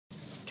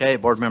Okay,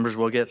 board members,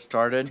 we'll get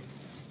started.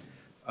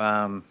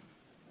 Our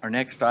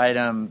next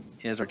item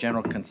is our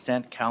general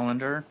consent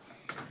calendar.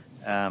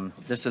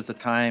 This is the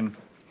time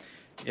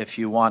if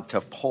you want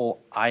to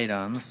pull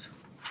items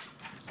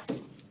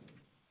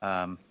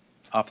off,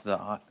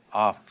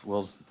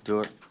 we'll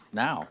do it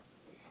now,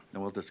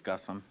 and we'll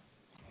discuss them.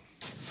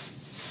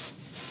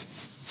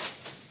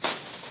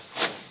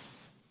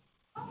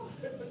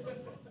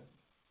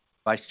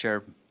 Vice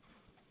Chair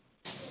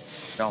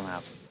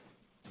Belknap.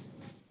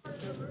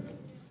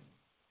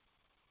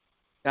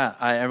 Yeah,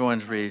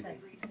 everyone's read.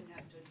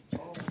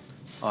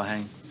 Oh,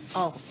 hang.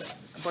 Oh,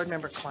 Board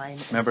Member Klein.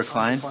 Member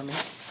Klein? For me.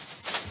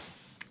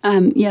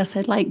 Yes,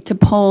 I'd like to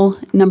poll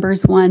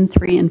numbers 1,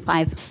 3, and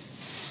 5.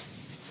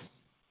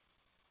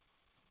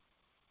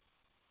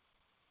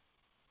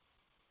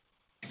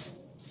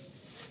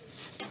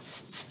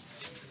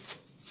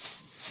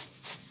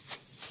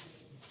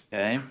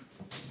 Okay.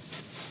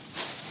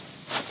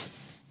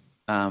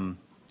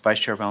 Vice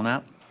Chair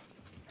Belknap?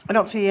 I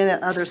don't see any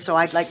others, so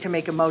I'd like to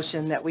make a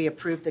motion that we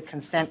approve the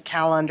consent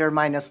calendar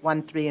minus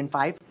 1, 3, and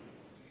 5. Do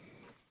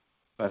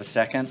I have a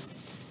second?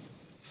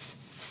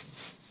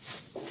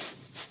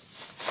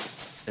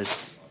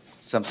 Is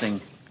something,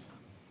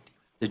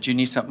 did you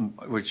need something,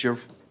 was your,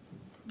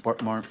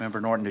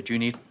 Member Norton, did you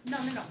need? No,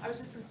 I was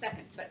just going to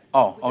second, but.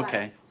 Oh, we got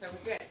okay. it, so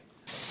we're good.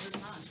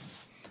 Moving on.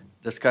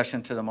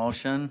 Discussion to the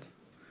motion?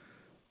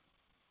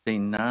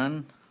 Seeing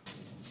none?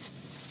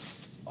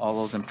 All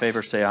those in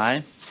favor say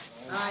aye.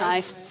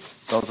 Aye.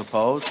 Those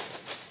opposed?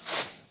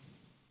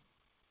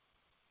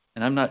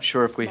 And I'm not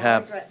sure if we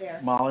have, Molly's right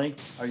there. Molly,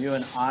 are you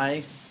an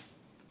aye?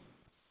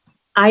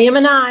 I am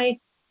an aye.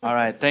 All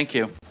right, thank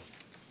you.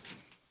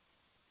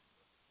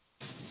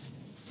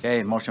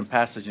 Okay, motion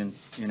passes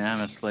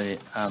unanimously.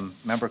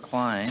 Member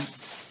Klein,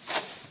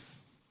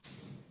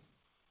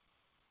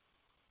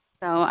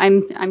 So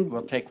I'm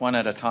we'll take one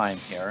at a time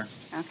here.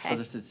 So okay.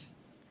 this is,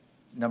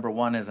 number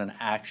 1 is an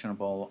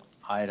actionable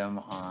item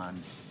on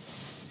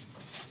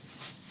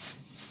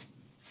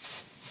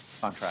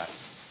contract.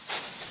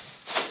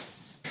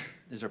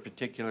 Is there a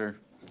particular,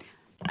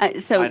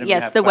 So item you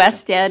yes, have the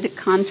questions? West Ed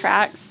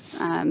contracts.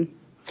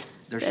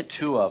 there's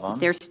 2 of them.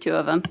 There's 2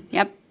 of them.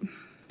 Yep.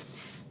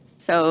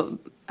 So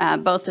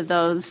both of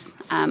those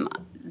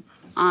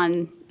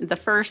on the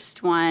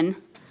first one,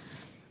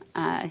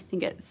 I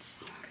think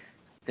it's.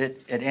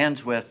 It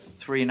ends with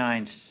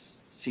 39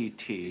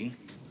 CT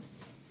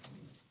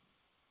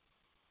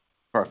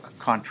for a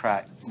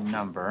contract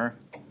number.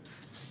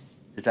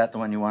 Is that the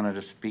one you wanted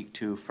to speak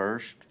to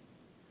first?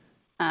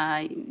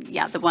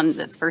 Yeah, the one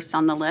that's first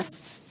on the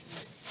list.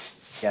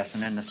 Yes,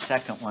 and then the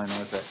second one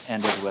was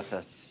ended with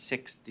a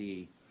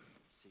 60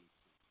 CT.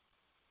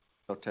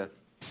 So to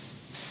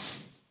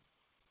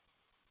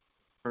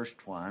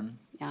first one,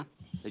 Yeah.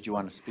 did you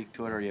want to speak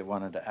to it or you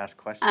wanted to ask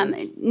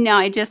questions? No,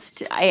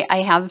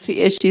 I have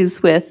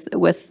issues with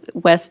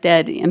West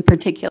Ed in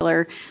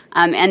particular.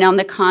 And on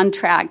the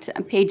contract,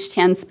 page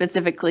 10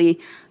 specifically,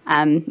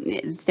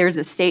 there's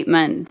a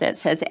statement that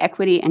says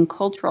equity and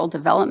cultural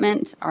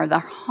development are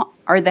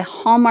the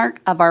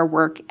hallmark of our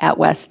work at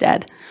West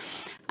Ed.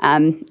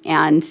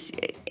 And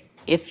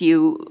if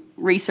you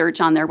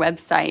research on their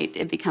website,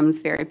 it becomes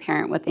very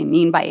apparent what they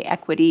mean by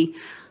equity,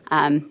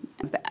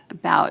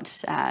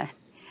 about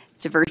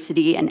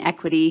diversity and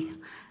equity,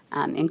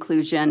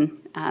 inclusion,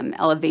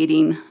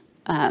 elevating.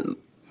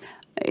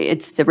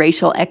 It's the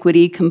racial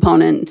equity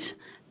component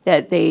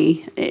that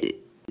they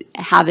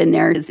have in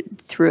there is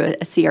through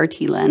a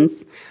CRT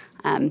lens.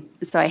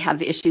 So I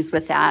have issues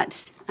with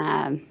that.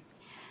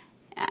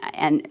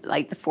 And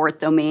like the fourth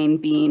domain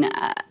being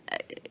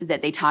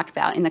that they talk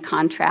about in the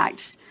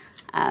contract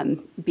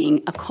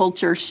being a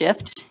culture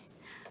shift,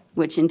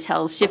 which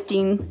entails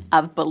shifting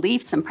of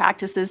beliefs and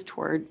practices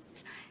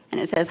towards, and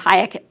it says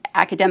high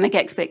academic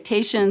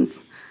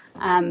expectations,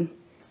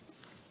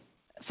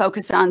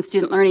 focused on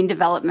student learning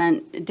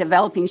development,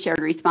 developing shared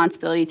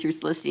responsibility through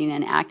soliciting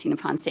and acting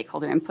upon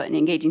stakeholder input, and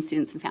engaging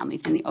students and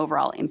families in the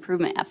overall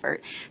improvement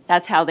effort.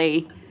 That's how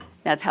they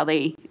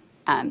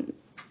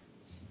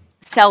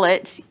sell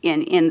it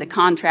in the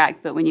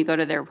contract. But when you go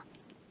to their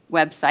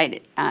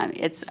website,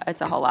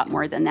 it's a whole lot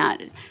more than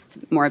that. It's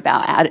more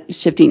about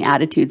shifting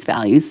attitudes,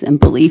 values, and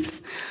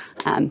beliefs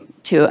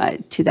to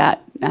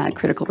that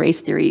critical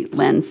race theory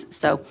lens.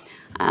 So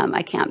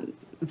I can't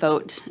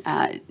vote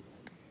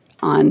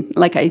on,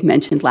 like I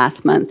mentioned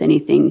last month,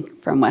 anything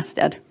from West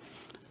Ed.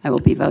 I will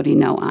be voting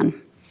no on.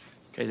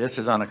 Okay, this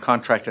is on a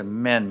contract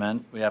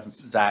amendment. We have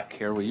Zach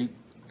here. Do you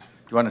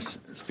want to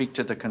speak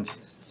to the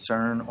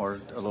concern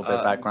or a little bit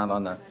of background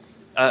on the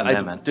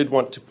amendment? I did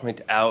want to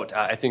point out,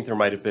 I think there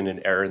might have been an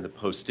error in the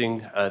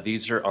posting.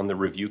 These are on the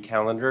review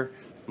calendar,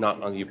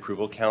 not on the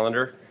approval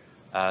calendar.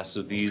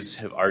 So these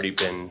have already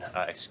been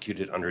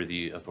executed under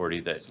the authority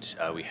that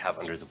we have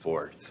under the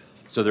board.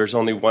 So there's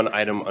only one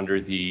item under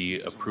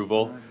the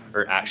approval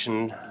or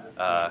action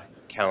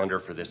calendar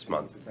for this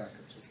month.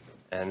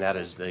 And that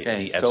is the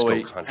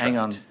EBSCO contract. Hang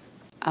on.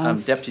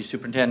 Deputy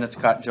Superintendent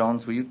Scott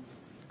Jones, will you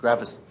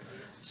grab a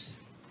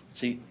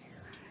seat?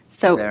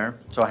 So, there.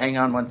 So hang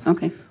on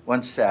Okay.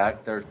 one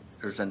sec.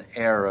 There's an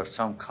error of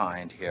some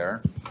kind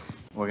here.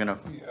 We're going to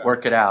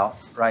work it out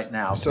right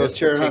now. So, This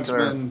Chair particular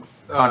Huntsman,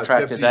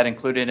 contract, is Deputy- that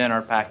included in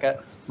our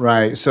packet?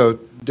 Right, so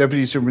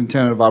Deputy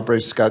Superintendent of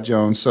Operations Scott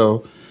Jones,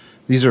 so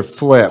these are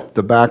flipped,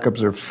 the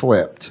backups are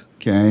flipped,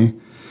 okay?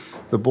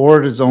 The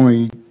board has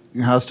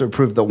to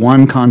approve the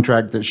one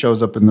contract that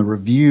shows up in the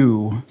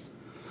review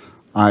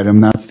item,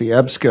 that's the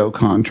EBSCO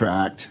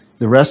contract.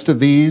 The rest of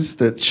these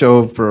that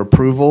show for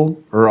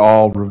approval are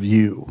all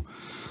review.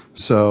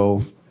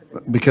 So,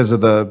 because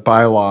of the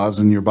bylaws,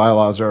 and your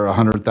bylaws are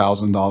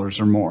 $100,000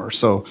 or more,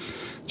 so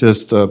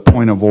just a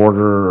point of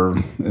order or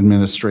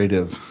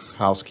administrative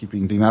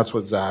housekeeping thing, that's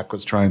what Zach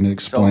was trying to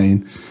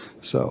explain,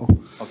 so.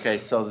 Okay,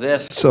 so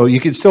this, So you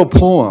can still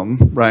pull them,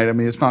 right? I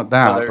mean, it's not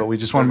Well, that, they're- but we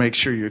just want to make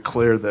sure you're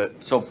clear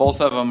that, so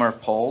both of them are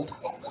pulled?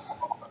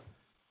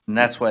 And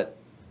that's what,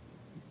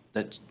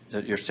 that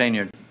you're saying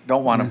you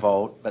don't want to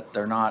vote, but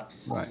they're not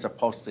Right.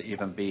 supposed to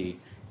even be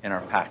in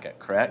our packet,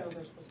 correct?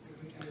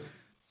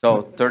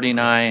 So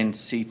 39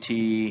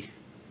 CT,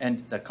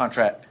 and the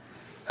contract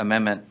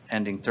amendment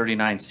ending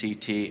 39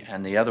 CT,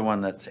 and the other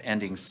one that's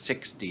ending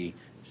 60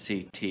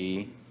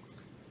 CT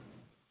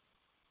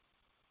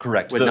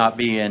Correct. would not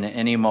be in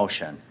any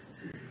motion.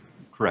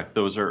 Correct.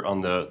 Those are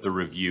on the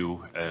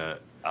review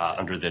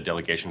under the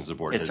delegations the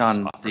board has It's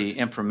on offered. the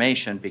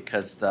information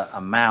because the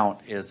amount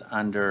is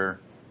under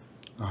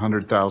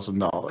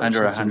 $100,000.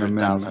 under It's an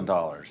amendment.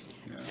 $100,000.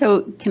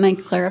 so can I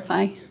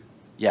clarify?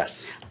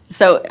 Yes.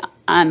 So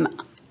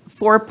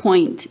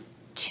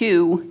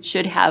 4.2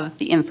 should have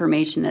the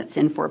information that's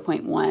in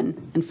 4.1,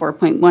 and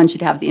 4.1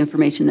 should have the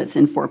information that's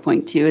in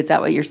 4.2. Is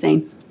that what you're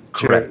saying?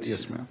 Chair- Correct.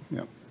 Yes, ma'am,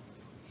 yep.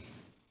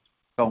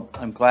 So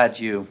I'm glad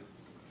you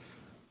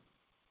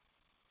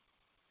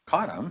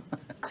caught them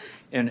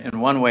in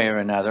one way or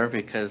another,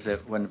 because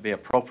it wouldn't be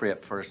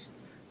appropriate for us,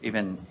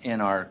 even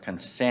in our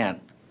consent,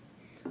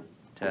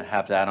 to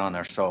have that on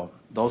there. So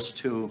those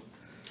two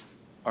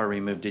are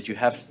removed. Did you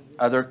have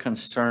other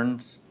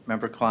concerns,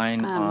 Member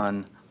Klein,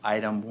 on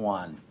item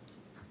 1?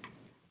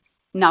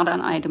 Not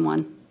on item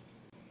 1.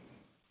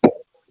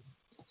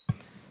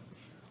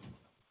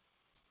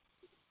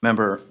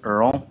 Member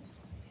Earl?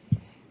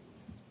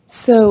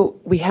 So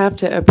we have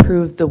to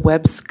approve the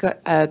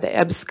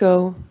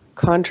EBSCO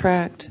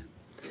contract?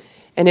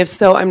 And if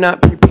so, I'm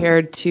not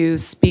prepared to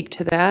speak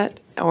to that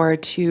or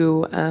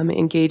to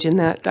engage in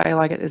that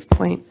dialogue at this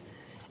point.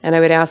 And I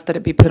would ask that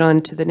it be put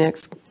on to the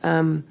next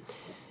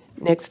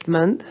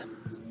month.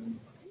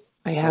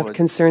 I have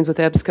concerns with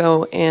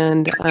EBSCO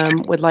and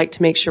would like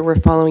to make sure we're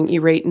following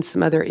E-rate and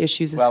some other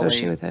issues Well,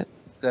 associated with it.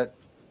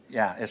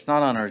 Yeah, it's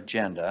not on our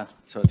agenda,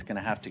 so it's going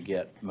to have to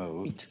get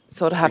moved.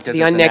 So it'll have to because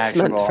be on it's an next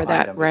month actionable for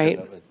that, item, right?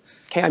 because it was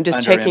Okay, I'm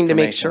just under checking to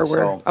make sure we're,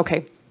 information, so-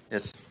 okay,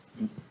 It's,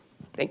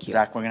 thank you.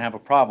 Zach, we're going to have a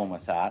problem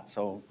with that,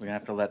 so we're going to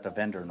have to let the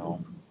vendor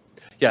know.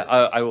 Yeah,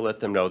 I will let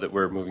them know that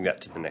we're moving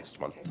that to the next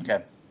month.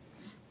 Okay.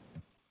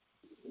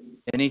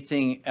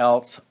 Anything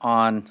else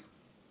on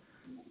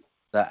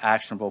the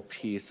actionable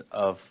piece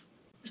of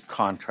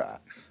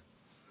contracts?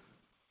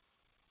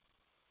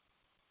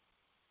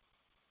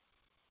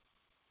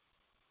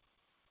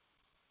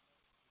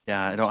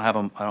 Yeah, I don't have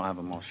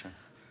a motion.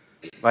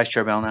 Vice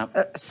Chair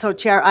Belknap? So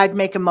Chair, I'd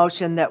make a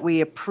motion that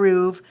we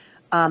approve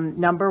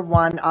number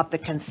 1 off the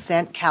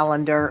consent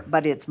calendar,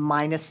 but it's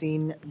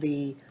minusing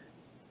the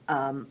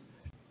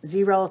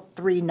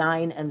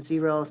 039 and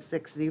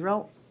 060.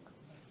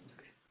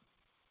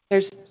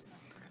 There's,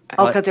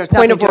 Oh, because there's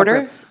point nothing of to order?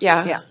 approve.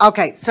 Yeah. Yeah,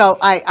 okay, so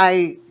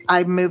I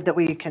move that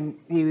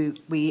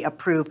we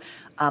approve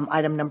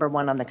item number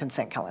 1 on the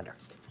consent calendar.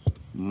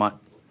 Mi-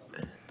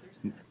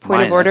 Point of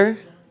minus. order?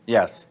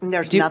 Yes. And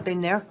there's Do-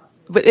 nothing there?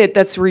 But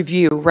that's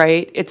review,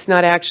 right? It's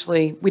not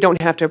actually, we don't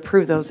have to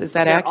approve those. Is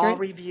that They're all accurate?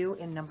 review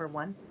in number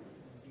 1?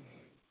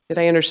 Did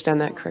I understand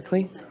that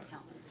correctly?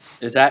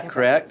 Is that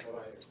correct?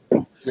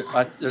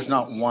 There's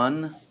not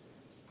one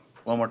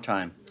more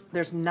time.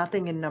 There's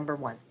nothing in number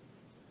 1.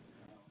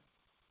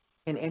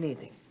 In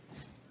anything.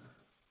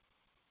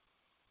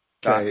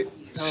 Okay,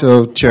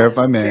 so Chair, if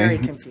I Very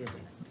may,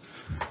 confusing.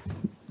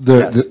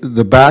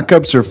 the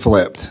backups are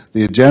flipped.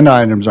 The agenda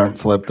items aren't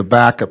flipped, the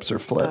backups are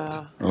flipped,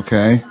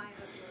 okay?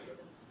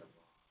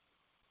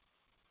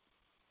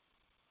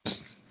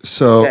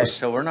 So, Okay,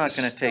 so we're not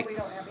going to take, We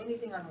don't have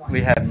anything on 1.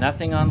 we have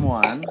nothing on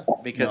 1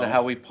 because of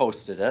how we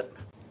posted it.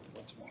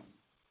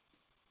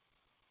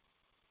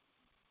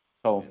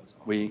 So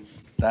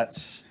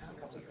that's,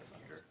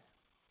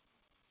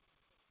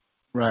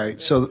 right,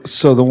 so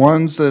the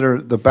ones that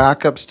are, the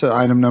backups to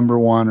item number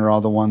 1 are all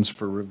the ones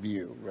for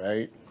review,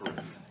 right?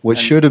 What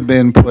should have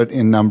been put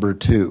in number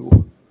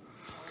 2.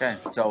 okay,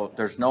 so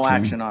there's no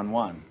action on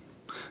 1.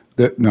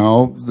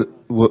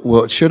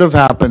 What should have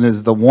happened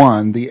is the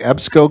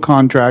EBSCO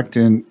contract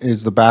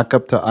is the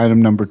backup to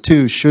item number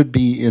 2, should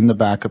be in the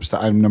backups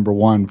to item number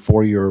 1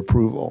 for your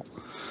approval.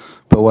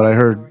 But what I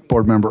heard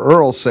Board Member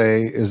Earl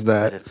say is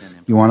that it's in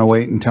him. you want to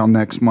wait until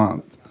next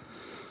month.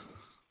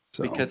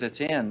 So, Because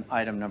it's in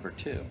item number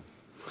 2.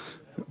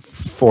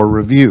 for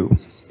review.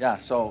 Yeah,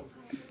 so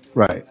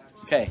Right.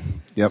 Okay.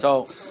 Yep.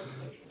 So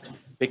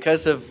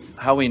because of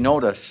how we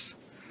notice,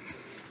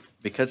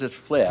 because it's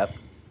flipped,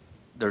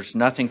 there's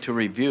nothing to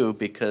review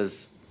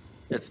because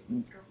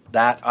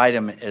that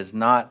item is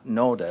not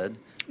noted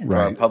for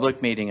a Right.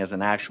 public meeting as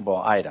an actionable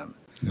item.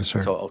 Yes,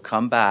 sir. So it'll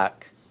come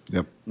back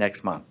Yep.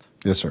 next month.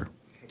 Yes, sir.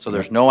 So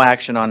there's no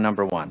action on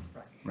number one.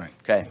 Right.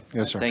 Okay.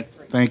 Yes, sir.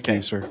 Thank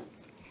You, sir.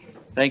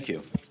 Thank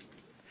you.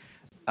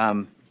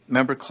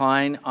 Member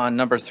Klein on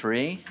number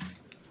 3.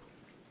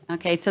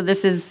 Okay, so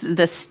this is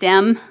the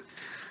STEM,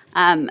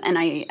 and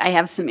I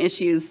have some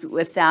issues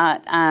with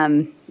that.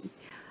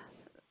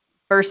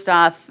 First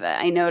off,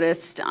 I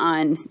noticed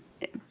on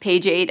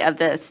page 8 of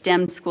the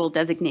STEM school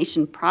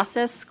designation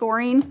process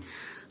scoring,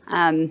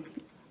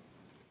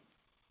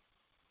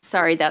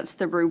 sorry, that's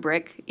the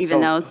rubric, even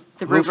though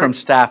the Who from rubric.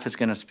 staff is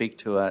going to speak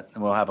to it,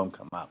 and we'll have them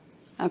come up.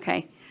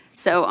 Okay,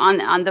 so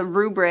on the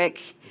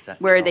rubric, Is that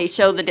where they Charles?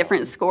 show the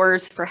different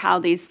scores for how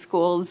these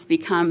schools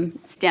become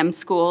STEM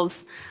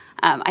schools,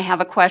 I have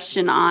a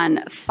question on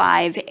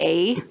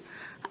 5A,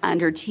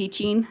 under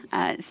teaching.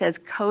 It says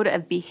Code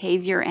of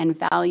Behavior and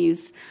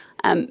Values.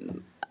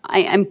 I'm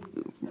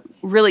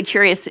really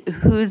curious,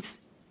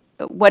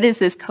 what is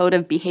this Code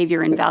of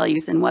Behavior and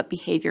Values, and what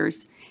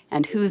behaviors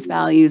and whose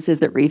values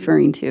is it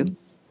referring to?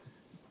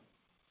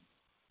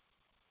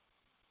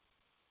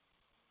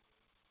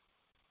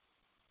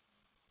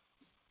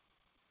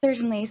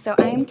 Certainly. So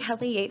I'm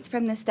Kelly Yates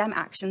from the STEM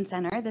Action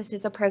Center. This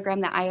is a program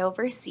that I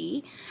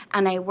oversee,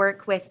 and I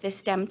work with the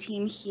STEM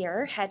team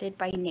here, headed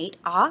by Nate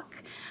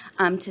Ock,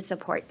 to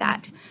support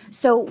that.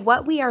 So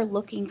what we are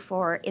looking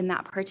for in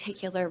that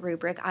particular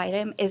rubric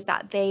item is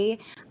that they,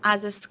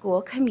 as a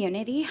school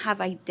community,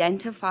 have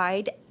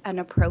identified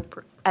a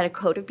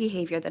code of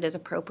behavior that is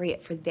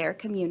appropriate for their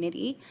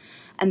community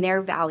and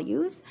their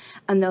values,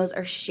 and those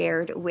are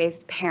shared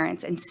with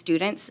parents and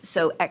students.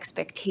 So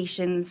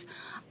expectations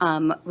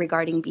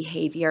regarding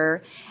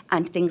behavior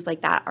and things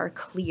like that are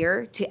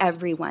clear to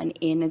everyone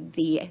in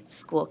the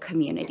school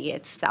community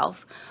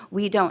itself.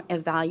 We don't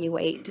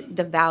evaluate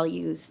the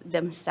values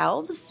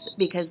themselves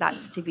because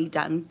that's to be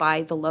done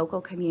by the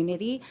local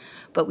community,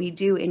 but we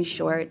do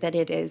ensure that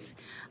it is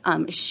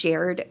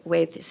shared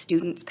with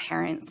students,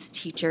 parents,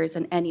 teachers,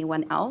 and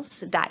anyone else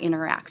that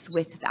interacts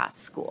with that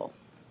school.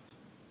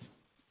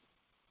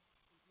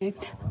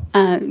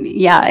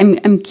 Yeah,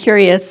 I'm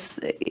curious,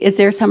 is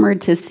there somewhere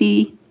to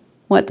see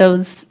what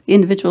those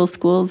individual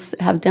schools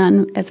have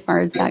done as far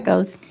as that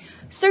goes?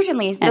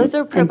 Certainly, those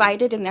are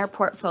provided in their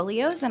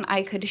portfolios, and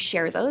I could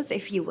share those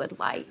if you would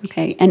like.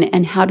 Okay,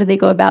 and how do they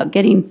go about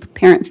getting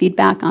parent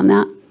feedback on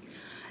that?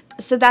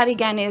 So that,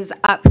 again, is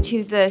up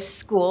to the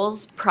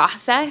school's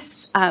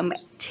process.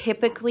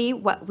 Typically,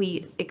 what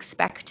we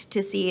expect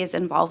to see is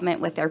involvement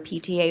with their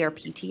PTA or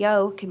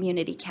PTO,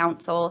 community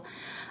council,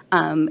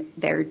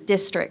 their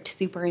district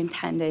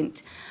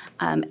superintendent,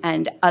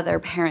 and other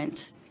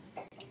parent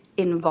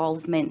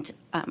involvement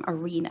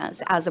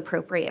arenas as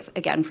appropriate,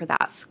 again, for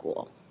that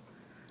school.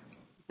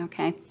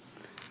 Okay.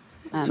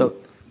 So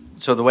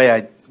the way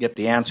I get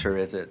the answer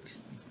is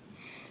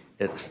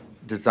it's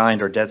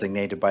designed or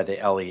designated by the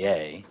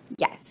LEA,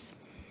 Yes,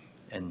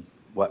 and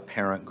what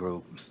parent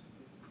group,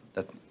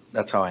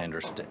 that's how I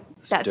understood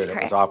That's it was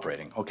correct.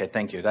 operating. Okay,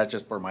 thank you. That's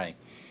just for my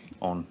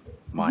own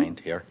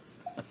mind here.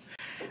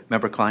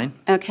 Member Klein?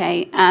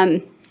 Okay,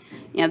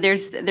 you know,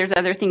 there's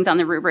other things on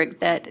the rubric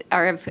that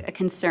are of a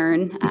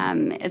concern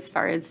as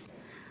far as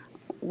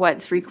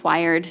what's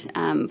required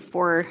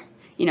for,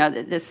 you know,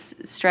 this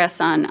stress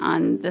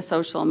on the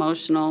social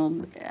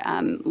emotional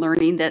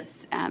learning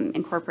that's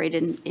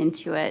incorporated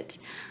into it,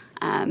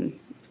 and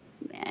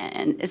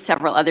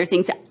several other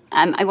things.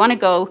 I want to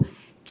go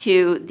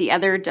to the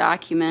other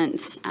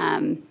document.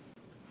 I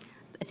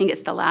think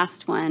it's the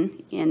last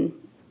one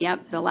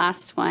the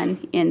last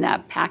one in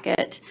that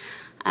packet,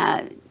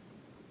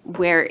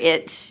 where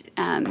it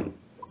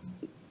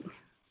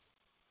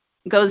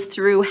goes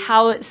through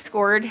how it's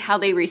scored, how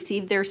they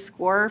receive their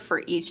score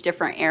for each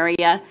different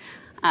area,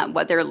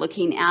 what they're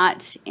looking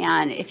at.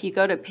 And if you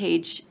go to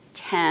page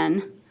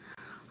 10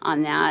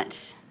 on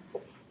that,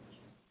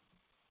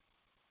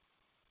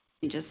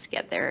 you just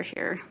get there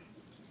here.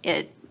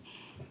 It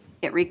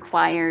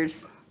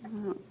requires,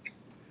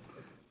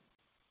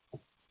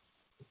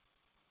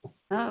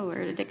 oh,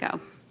 where did it go?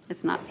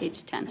 It's not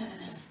page 10.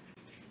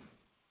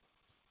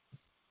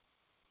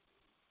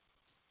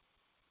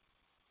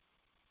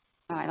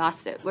 Oh, I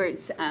lost it.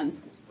 Where's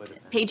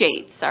page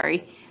 8?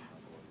 Sorry.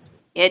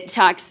 It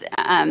talks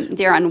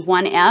there on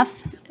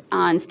 1F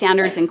on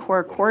standards and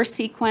core course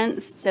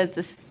sequence. It says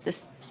the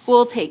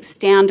school takes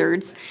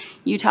standards,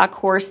 Utah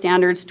core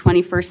standards,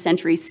 21st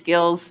century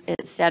skills,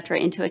 et cetera,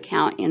 into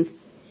account in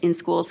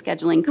school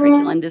scheduling,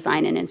 curriculum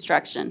design, and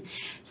instruction.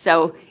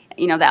 So,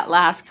 you know, that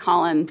last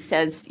column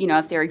says, you know,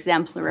 if they're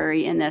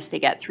exemplary in this, they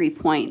get 3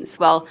 points.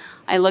 Well,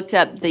 I looked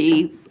up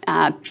the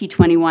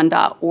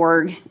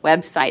p21.org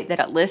website that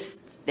it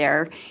lists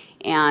there,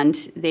 and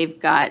they've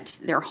got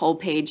their whole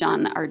page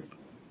on our,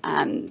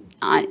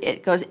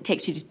 it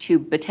takes you to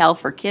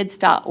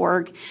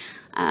battelforkids.org,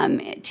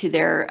 to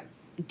their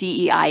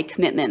DEI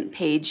commitment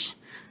page.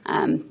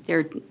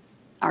 There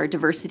are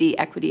diversity,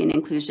 equity, and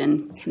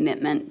inclusion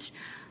commitment.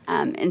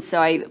 And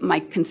so my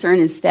concern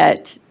is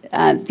that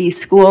these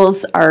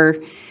schools are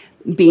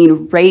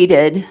being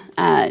rated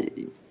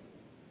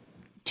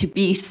to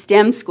be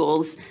STEM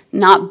schools,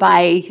 not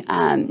by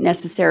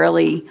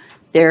necessarily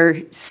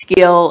their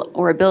skill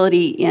or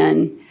ability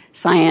in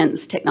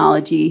science,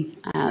 technology,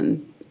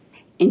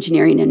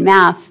 engineering, and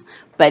math,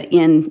 but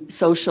in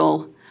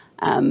social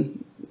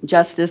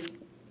justice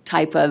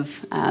type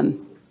of,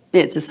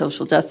 it's a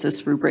social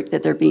justice rubric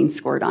that they're being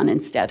scored on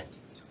instead.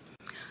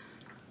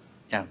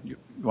 Yeah, you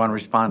want to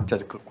respond to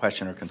the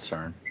question or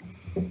concern?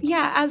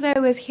 Yeah, as I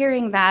was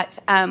hearing that,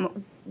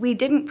 we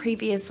didn't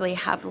previously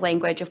have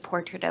language of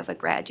portrait of a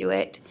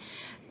graduate.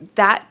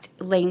 That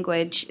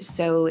language,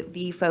 so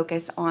the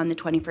focus on the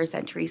 21st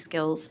century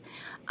skills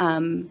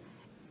and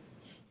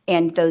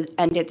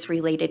its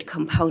related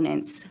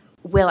components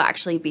will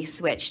actually be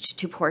switched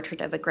to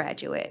portrait of a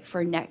graduate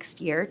for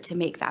next year to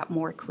make that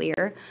more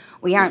clear.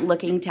 We aren't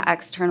looking to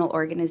external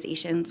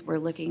organizations. We're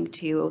looking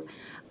to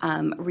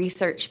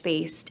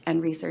research-based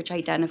and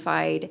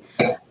research-identified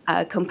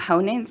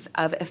components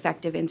of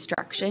effective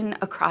instruction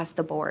across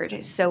the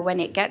board. So when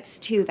it gets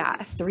to that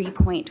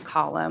 3-point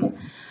column,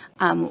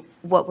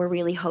 what we're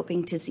really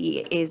hoping to see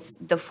is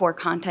the 4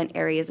 content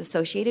areas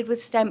associated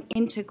with STEM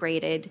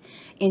integrated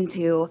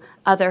into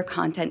other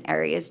content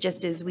areas,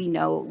 just as we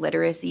know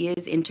literacy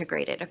is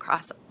integrated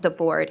across the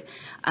board.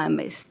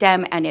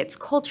 STEM and its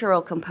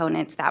cultural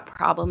components, that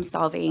problem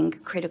solving,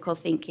 critical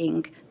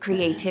thinking,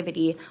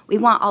 creativity, we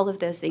want all of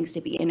those things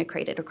to be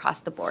integrated across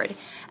the board.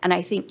 And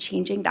I think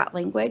changing that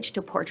language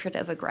to portrait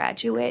of a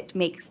graduate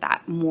makes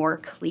that more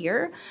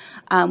clear.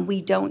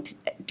 We don't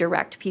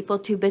direct people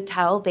to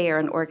Battelle. They are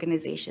an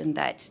organization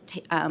that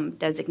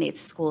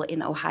designates school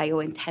in Ohio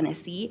and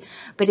Tennessee,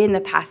 but in the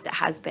past it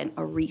has been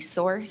a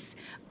resource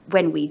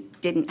when we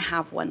didn't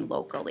have one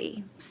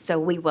locally. So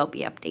we will be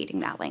updating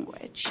that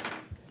language.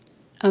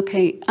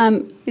 Okay,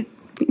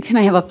 can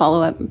I have a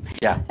follow-up?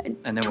 Yeah. And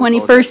then we'll go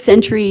 21st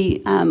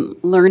century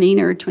learning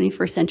or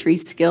 21st century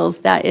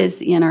skills, that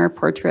is in our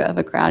portrait of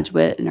a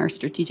graduate in our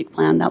strategic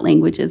plan. That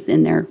language is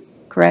in there,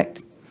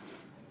 correct?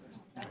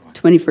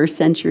 21st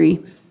century.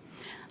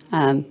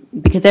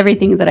 Because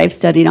everything that I've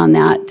studied on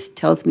that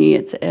tells me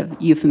it's a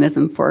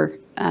euphemism for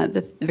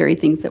the very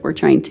things that we're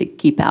trying to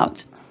keep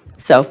out.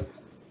 So,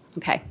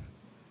 okay,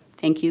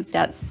 thank you.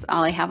 That's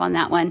all I have on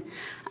that one.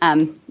 Do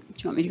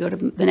you want me to go to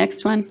the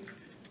next one?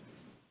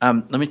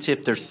 Let me see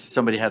if there's,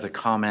 somebody has a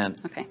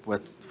comment Okay.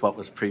 with what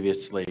was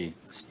previously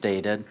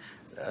stated.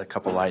 A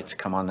couple lights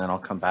come on, then I'll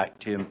come back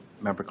to you,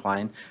 Member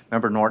Klein.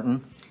 Member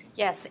Norton?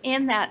 Yes,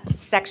 in that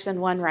section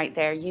 1 right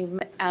there,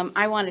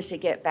 I wanted to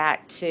get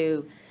back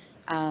to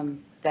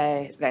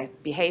the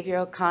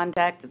behavioral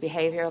conduct, the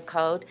behavioral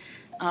code.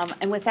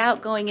 And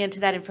without going into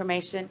that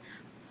information,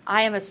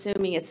 I am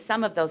assuming it's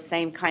some of those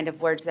same kind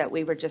of words that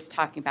we were just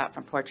talking about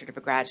from Portrait of a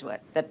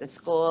Graduate, that the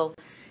school,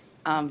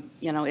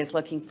 is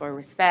looking for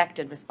respect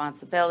and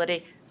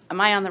responsibility.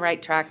 Am I on the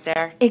right track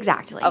there?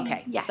 Exactly.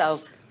 Okay, Yes.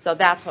 so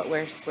that's what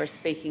we're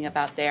speaking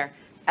about there,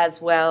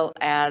 as well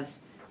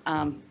as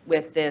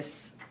with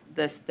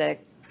the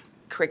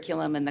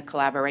curriculum and the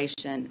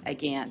collaboration,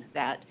 again,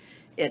 that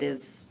it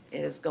is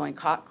going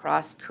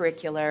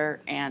cross-curricular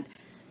and,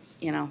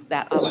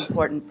 that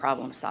all-important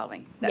problem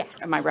solving. Yes.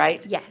 Am I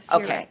right? Yes,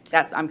 you're Okay,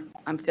 right.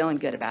 I'm feeling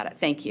good about it.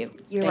 Thank you.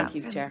 You're Thank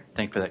you, welcome. Chair.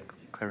 Thank you for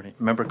that clarity.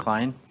 Member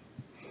Klein?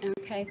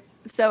 Okay,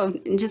 so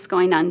just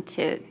going on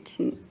to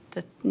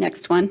the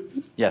next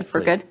one? Yes, If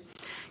we're please. good?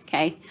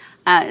 Okay,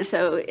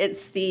 so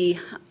it's the,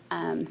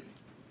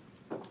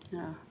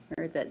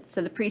 where is it?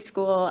 So the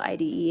preschool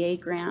IDEA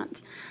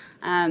grant.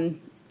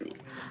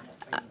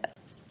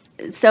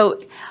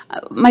 So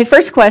my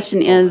first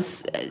question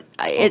is,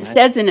 it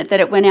says in it that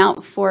it went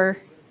out for,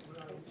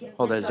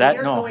 Hold on, is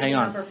that, no, hang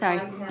on.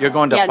 sorry. You're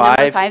going to Yeah, 5?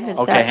 number 5 is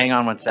Okay, that. hang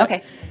on one sec.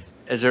 Okay.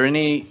 Is there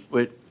any,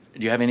 do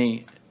you have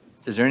any,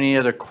 is there any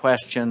other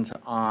questions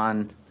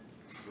on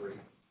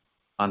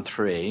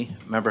 3?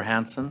 Member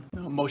Hanson?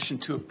 A motion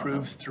to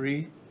approve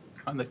 3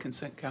 on the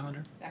consent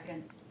calendar.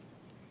 Second.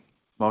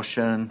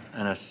 Motion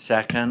and a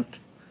second.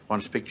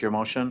 Want to speak to your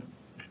motion?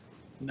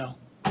 No.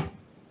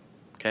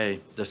 Okay,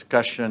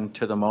 discussion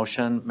to the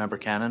motion. Member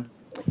Cannon?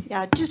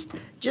 Yeah,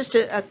 just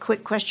a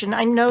quick question.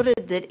 I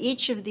noted that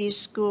each of these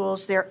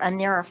schools, there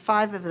are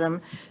 5 of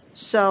them,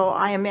 so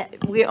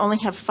we only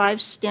have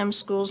 5 STEM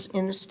schools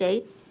in the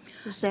state?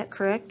 Is that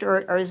correct? Or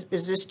is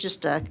this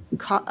just a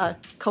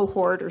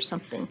cohort or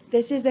something?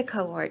 This is a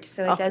cohort,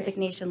 so a Okay.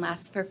 designation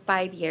lasts for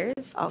 5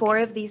 years. Okay. 4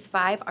 of these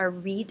 5 are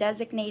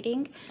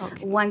redesignating.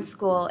 Okay. One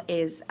school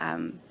is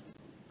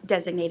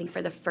designating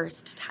for the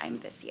first time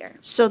this year.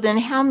 So then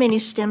how many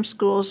STEM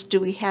schools do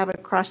we have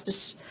across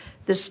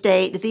the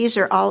state? These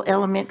are all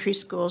elementary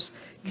schools.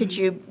 Could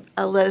you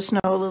let us know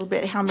a little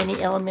bit how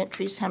many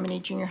elementaries, how many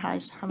junior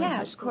highs, how many high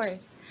Yeah, of schools?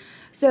 course.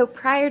 So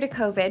prior to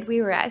COVID,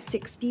 we were at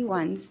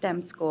 61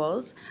 STEM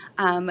schools.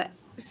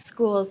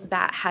 Schools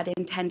that had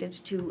intended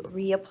to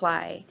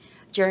reapply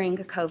during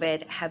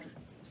COVID have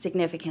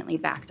significantly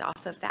backed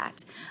off of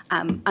that,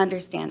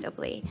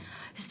 understandably.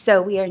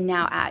 So we are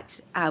now at,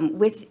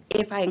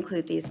 if I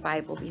include these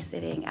 5, we'll be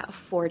sitting at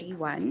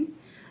 41.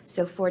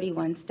 So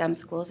 41 STEM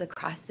schools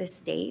across the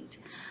state.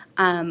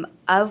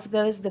 Of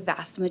those, the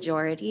vast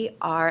majority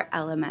are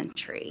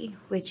elementary,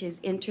 which is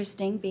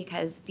interesting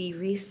because the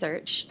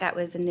research that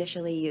was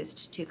initially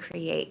used to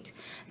create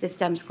the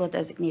STEM school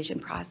designation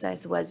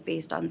process was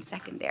based on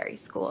secondary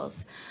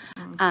schools.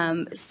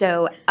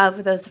 So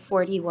of those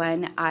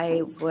 41,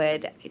 I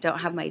don't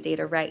have my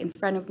data right in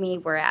front of me,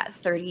 we're at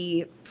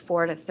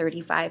 34 to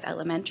 35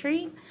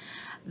 elementary.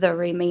 The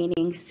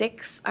remaining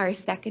 6 are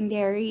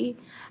secondary.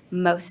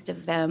 Most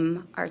of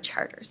them are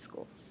charter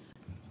schools.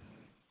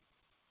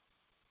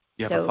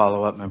 You have a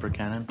follow-up, Member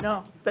Cannon?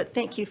 No, but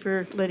thank you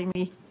for letting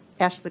me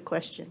ask the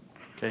question.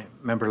 Okay,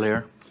 Member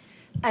Lear?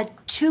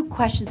 2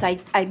 questions.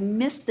 I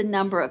missed the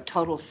number of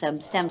total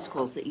STEM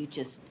schools that you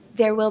just.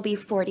 There will be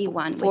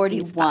 41 with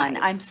these 41.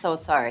 5. I'm so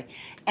sorry.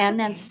 And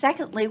then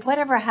secondly,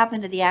 whatever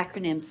happened to the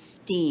acronym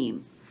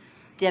STEAM?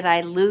 Did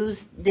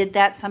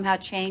that somehow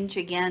change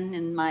again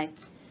and I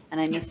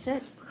missed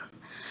it?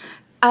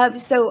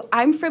 So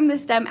I'm from the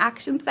STEM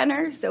Action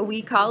Center, so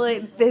we call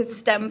it the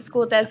STEM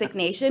school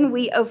designation.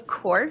 We, of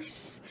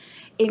course,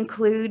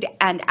 include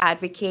and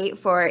advocate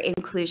for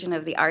inclusion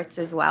of the arts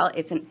as well.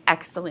 It's an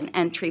excellent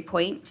entry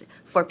point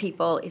for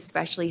people,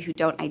 especially who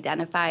don't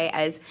identify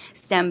as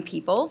STEM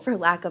people, for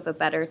lack of a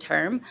better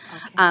term.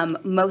 Okay.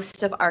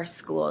 Most of our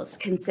schools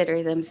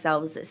consider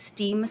themselves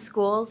STEAM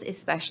schools,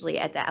 especially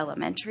at the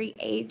elementary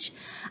age.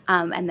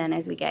 And then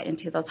as we get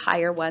into those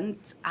higher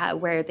ones,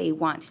 where they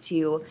want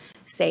to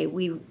say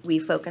we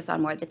focus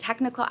on more of the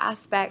technical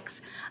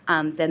aspects,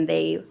 then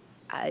they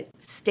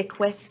stick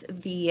with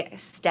the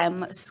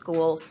STEM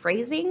school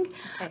phrasing.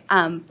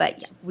 Okay.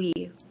 But we,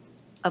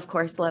 of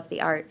course, love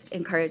the arts,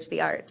 encourage the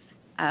arts.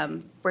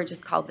 We're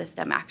just called the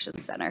STEM Action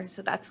Center,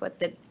 so that's what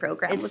the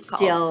program was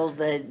called. It's still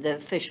the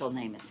official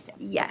name is STEM.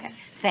 Yes. Okay.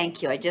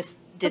 Thank you. I just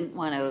didn't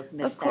want to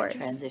miss that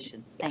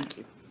transition. Thank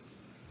you.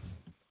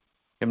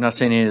 I'm not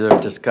seeing any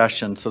other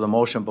discussion, so the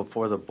motion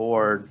before the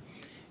board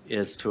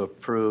is to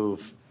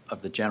approve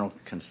of the general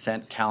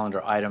consent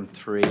calendar, item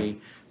 3,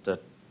 the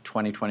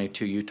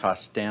 2022 Utah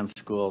STEM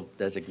School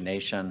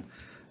Designation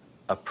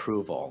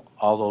approval.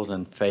 All those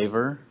in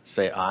favor,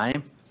 say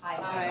aye. Aye.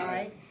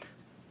 Aye.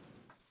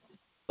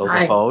 Those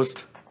Aye.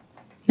 opposed?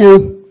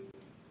 No.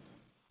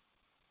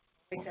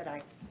 I said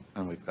aye.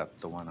 And we've got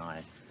the one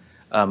aye.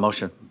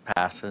 Motion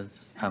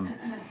passes.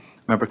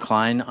 Member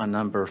Klein on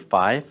number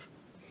 5?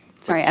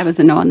 Sorry, I was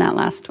a no on that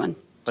last one.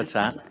 What's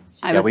that?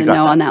 I Yeah, was we a got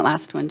no that. on that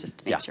last one, just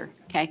to make Yeah. sure.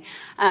 Okay.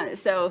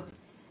 So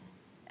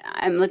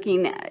I'm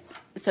looking at,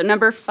 so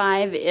number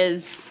 5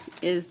 is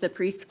the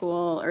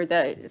preschool, or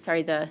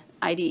the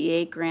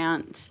IDEA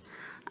grant.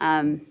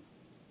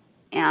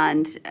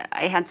 And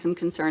I had some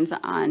concerns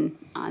on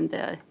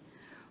the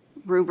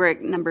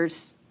rubric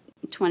numbers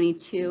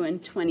 22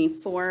 and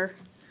 24,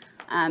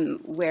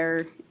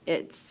 where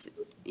it's,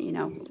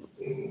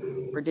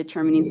 we're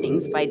determining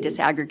things by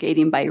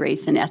disaggregating by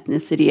race and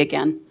ethnicity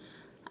again,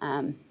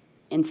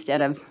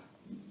 instead of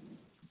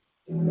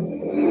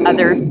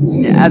other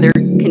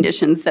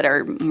conditions that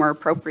are more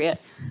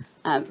appropriate,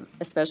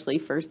 especially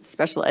for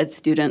special ed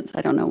students.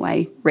 I don't know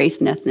why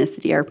race and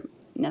ethnicity are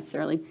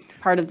necessarily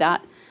part of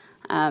that.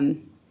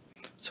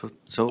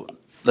 So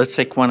let's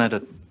take one at a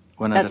time.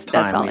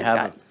 That's all We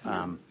I've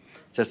have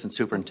Assistant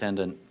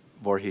Superintendent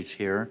Voorhees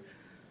here,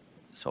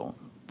 so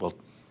we'll.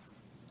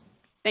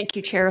 Thank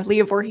you, Chair.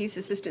 Leah Voorhees,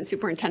 Assistant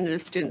Superintendent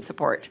of Student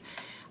Support.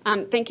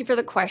 Thank you for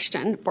the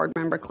question, Board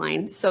Member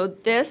Klein. So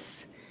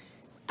this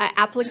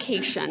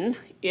application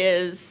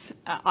is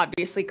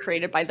obviously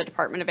created by the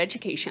Department of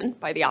Education,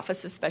 by the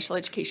Office of Special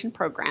Education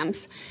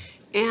Programs,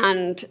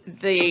 and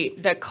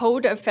the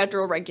Code of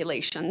Federal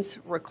Regulations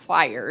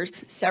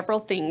requires several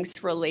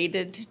things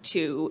related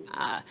to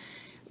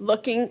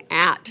looking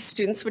at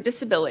students with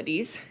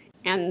disabilities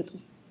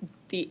and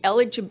the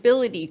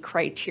eligibility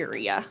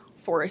criteria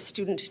for a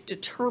student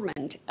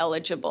determined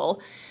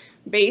eligible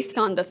based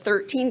on the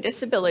 13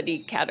 disability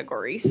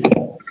categories,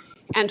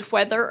 and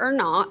whether or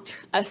not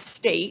a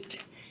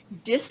state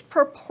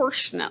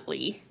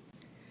disproportionately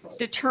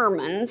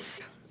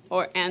determines,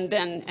 and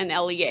then an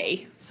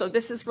LEA. So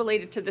this is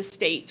related to the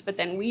state, but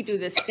then we do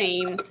the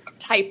same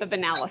type of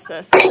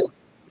analysis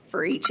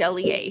for each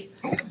LEA.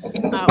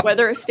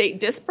 Whether a state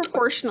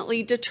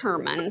disproportionately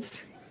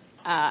determines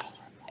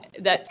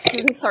that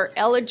students are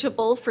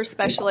eligible for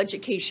special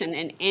education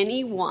in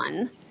any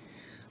one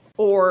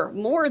or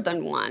more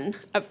than one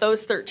of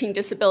those 13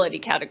 disability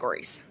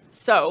categories.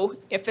 So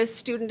if a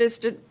student is,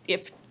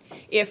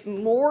 if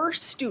more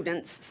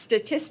students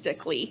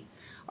statistically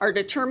are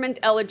determined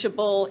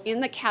eligible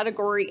in the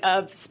category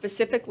of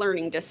specific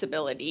learning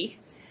disability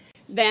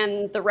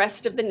than the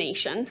rest of the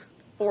nation,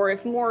 or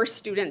if more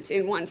students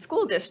in one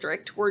school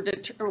district were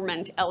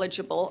determined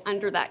eligible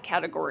under that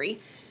category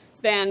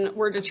than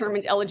were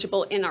determined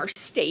eligible in our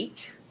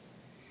state,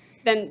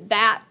 then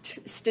that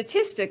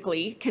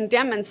statistically can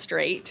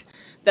demonstrate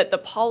that the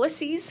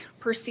policies,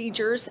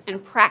 procedures,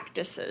 and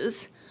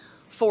practices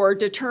for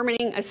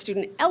determining a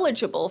student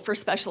eligible for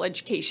special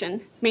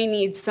education may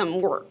need some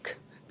work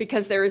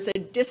because there is a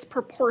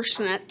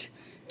disproportionate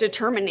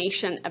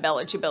determination of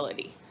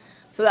eligibility.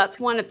 So that's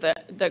one of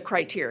the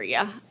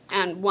criteria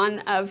and one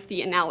of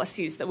the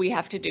analyses that we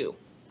have to do.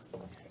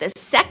 The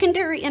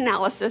secondary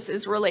analysis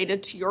is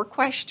related to your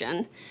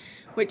question,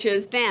 which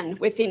is then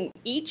within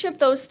each of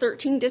those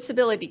 13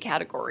 disability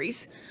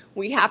categories,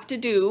 we have to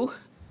do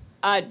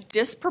a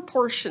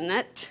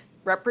disproportionate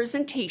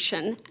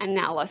representation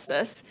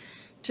analysis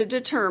to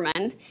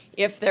determine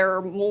if there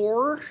are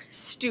more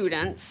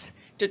students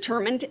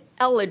determined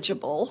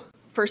eligible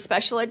for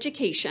special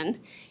education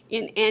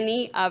in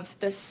any of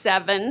the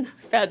 7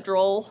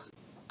 federal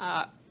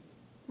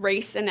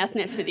race and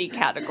ethnicity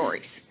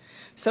categories.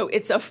 So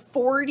it's a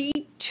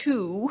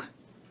 42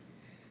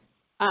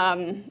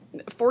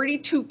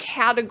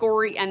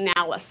 category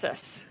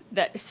analysis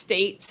that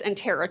states and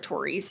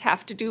territories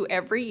have to do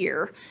every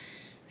year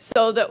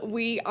so that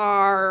we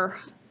are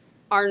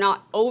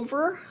not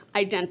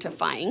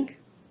over-identifying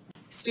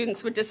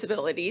students with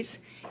disabilities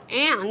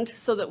and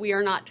so that we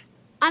are not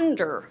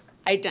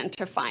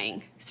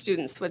under-identifying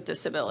students with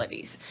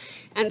disabilities.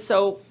 And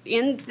so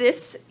in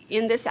this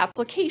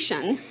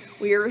application,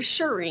 we are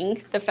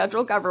assuring the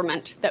federal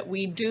government that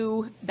we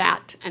do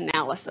that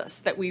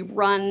analysis, that we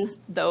run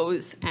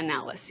those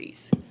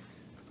analyses.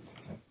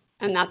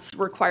 And that's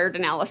required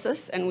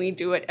analysis, and we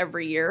do it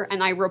every year.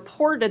 And I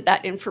reported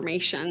that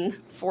information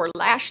for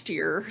last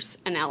year's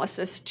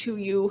analysis to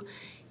you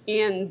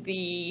in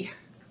the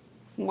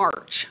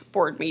March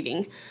board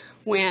meeting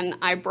when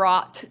I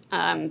brought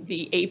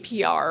the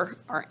APR,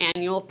 our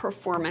annual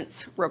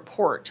performance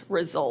report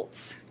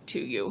results to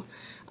you.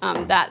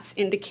 That's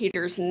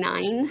indicators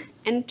 9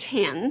 and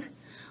 10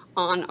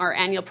 on our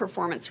annual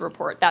performance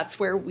report. That's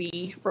where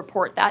we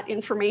report that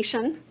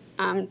information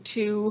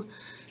to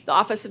the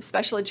Office of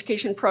Special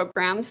Education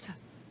Programs.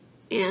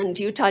 And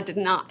Utah did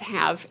not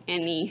have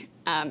any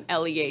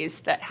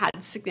LEAs that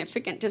had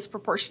significant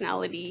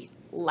disproportionality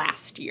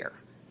last year.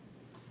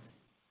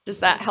 Does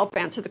that help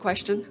answer the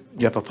question?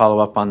 You have a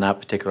follow-up on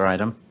that particular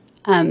item?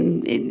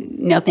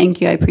 No,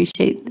 thank you. I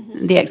appreciate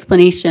the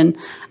explanation.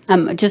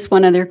 Just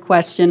one other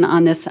question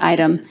on this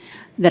item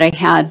that I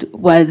had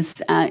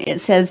was, it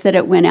says that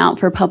it went out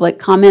for public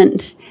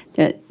comment,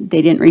 that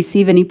they didn't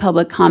receive any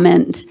public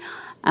comment.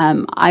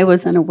 I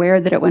was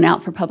unaware that it went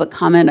out for public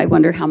comment. I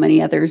wonder how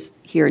many others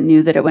here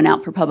knew that it went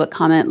out for public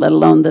comment, let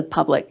alone the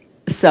public.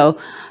 So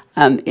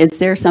is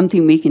there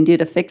something we can do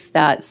to fix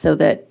that so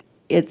that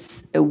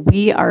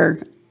we are,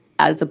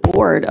 as a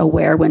board,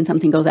 aware when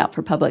something goes out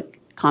for public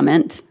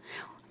comment,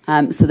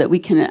 so that we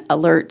can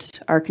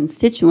alert our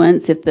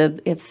constituents if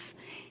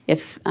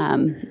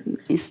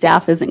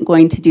staff isn't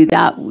going to do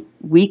that,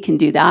 we can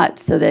do that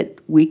so that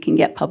we can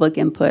get public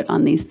input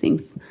on these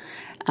things.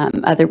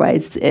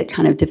 Otherwise, it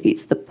kind of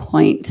defeats the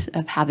point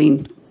of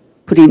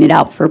putting it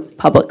out for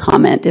public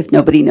comment if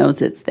nobody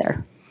knows it's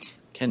there.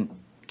 Can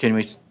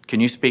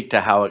you speak to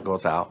how it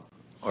goes out?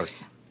 Or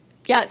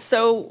Yeah,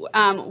 so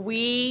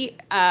we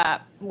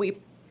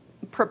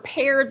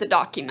prepare the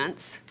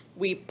documents,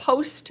 we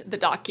post the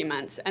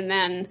documents, and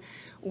then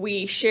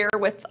we share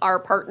with our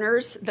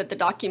partners that the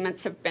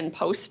documents have been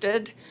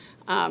posted.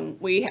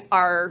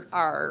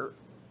 Our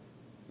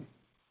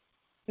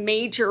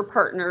major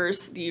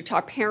partners, the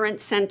Utah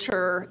Parent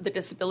Center, the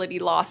Disability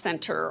Law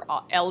Center,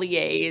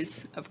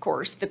 LEAs, of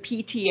course, the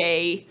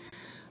PTA,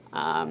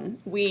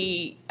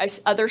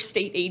 as other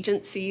state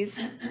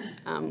agencies,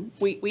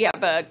 we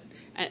have a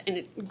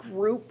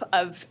group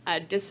of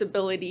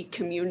disability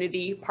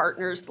community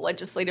partners, the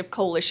Legislative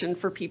Coalition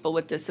for People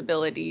with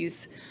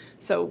Disabilities.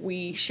 So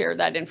we share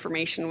that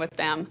information with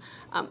them.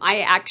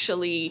 I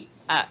actually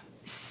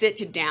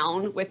sit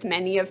down with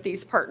many of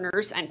these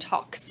partners and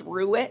talk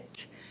through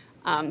it,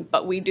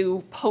 but we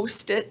do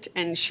post it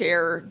and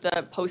share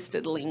the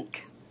posted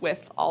link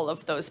with all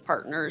of those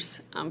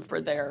partners for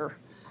their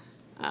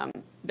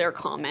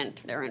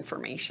comment, their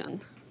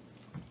information.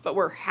 But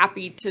we're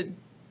happy to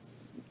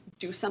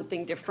do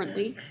something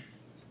differently.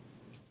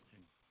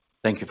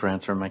 Thank you for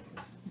answering my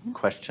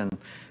question.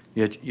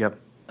 You have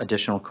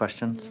additional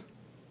questions?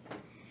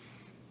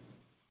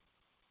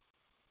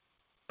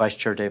 Vice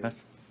Chair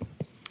Davis?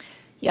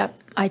 Yep,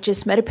 I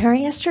just met a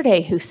parent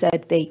yesterday who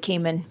said they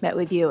came and met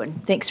with you,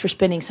 and thanks for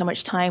spending so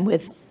much time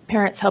with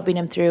parents, helping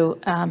them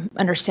through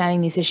understanding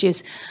these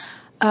issues.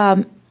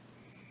 How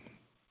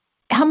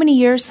many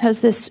years has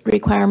this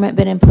requirement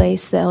been in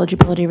place, the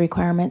eligibility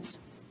requirements?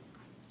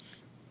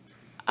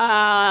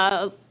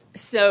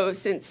 So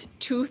since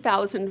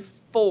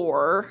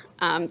 2004,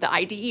 the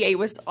IDEA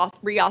was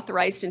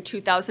reauthorized in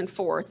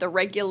 2004. The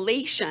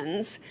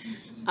regulations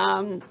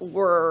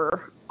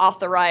were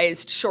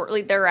authorized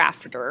shortly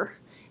thereafter,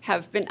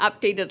 have been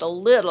updated a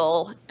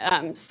little.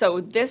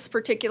 So this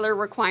particular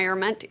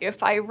requirement,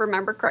 if I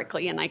remember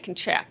correctly, and I can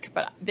check,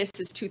 but this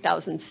is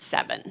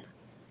 2007.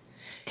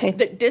 Okay.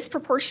 The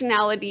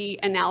disproportionality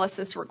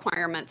analysis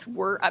requirements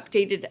were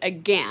updated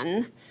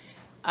again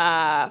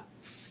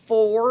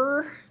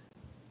for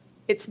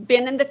it's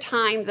been in the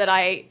time that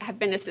I have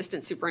been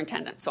assistant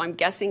superintendent, so I'm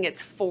guessing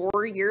it's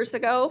 4 years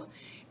ago.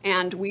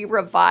 And we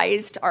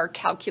revised our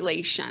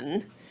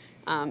calculation,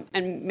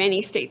 and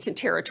many states and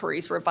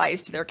territories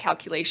revised their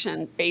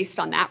calculation based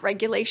on that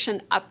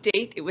regulation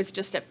update. It was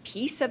just a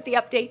piece of the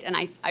update, and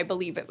I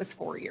believe it was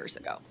 4 years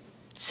ago.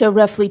 So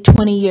roughly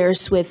 20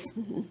 years with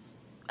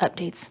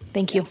updates.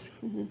 Thank you.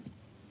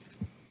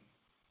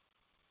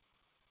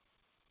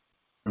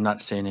 I'm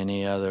not seeing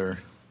any other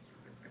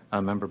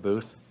member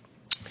Booth.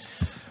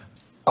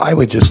 I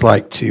would just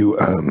like to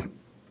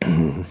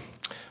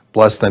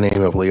bless the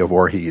name of Leah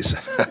Voorhees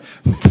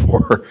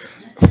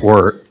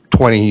for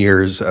 20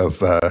 years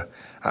of,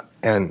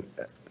 and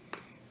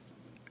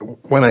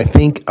when I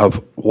think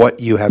of what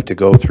you have to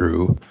go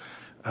through,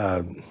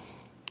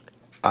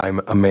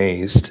 I'm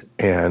amazed,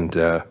 and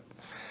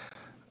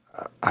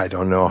I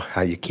don't know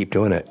how you keep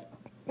doing it.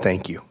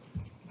 Thank you.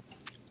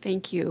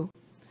 Thank you.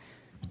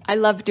 I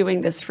love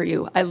doing this for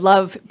you. I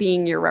love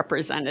being your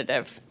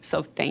representative,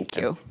 so thank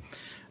you.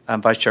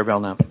 Vice Chair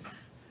Belknap.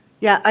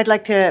 Yeah, I'd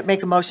like to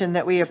make a motion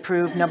that we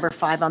approve number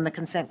 5 on the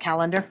consent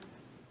calendar.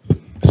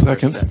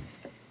 Second.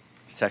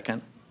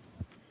 Second.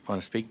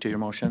 Want to speak to your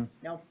motion?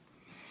 No.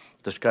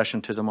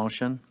 Discussion to the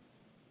motion?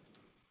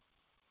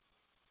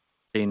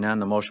 Seeing none,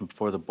 the motion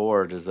before the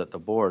board is that the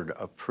board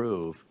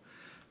approve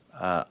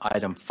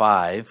item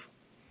 5,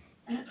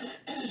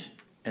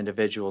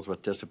 Individuals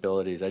with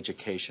Disabilities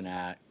Education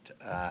Act,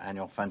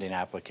 annual funding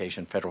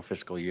application, federal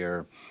fiscal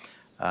year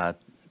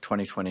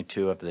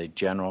 2022 of the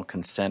general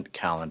consent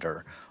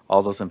calendar.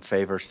 All those in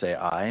favor say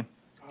aye.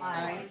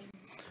 Aye.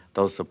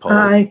 Those opposed?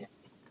 Aye.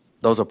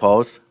 Those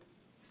opposed?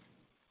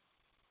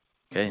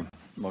 Okay,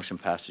 motion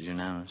passes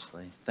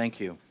unanimously.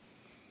 Thank you.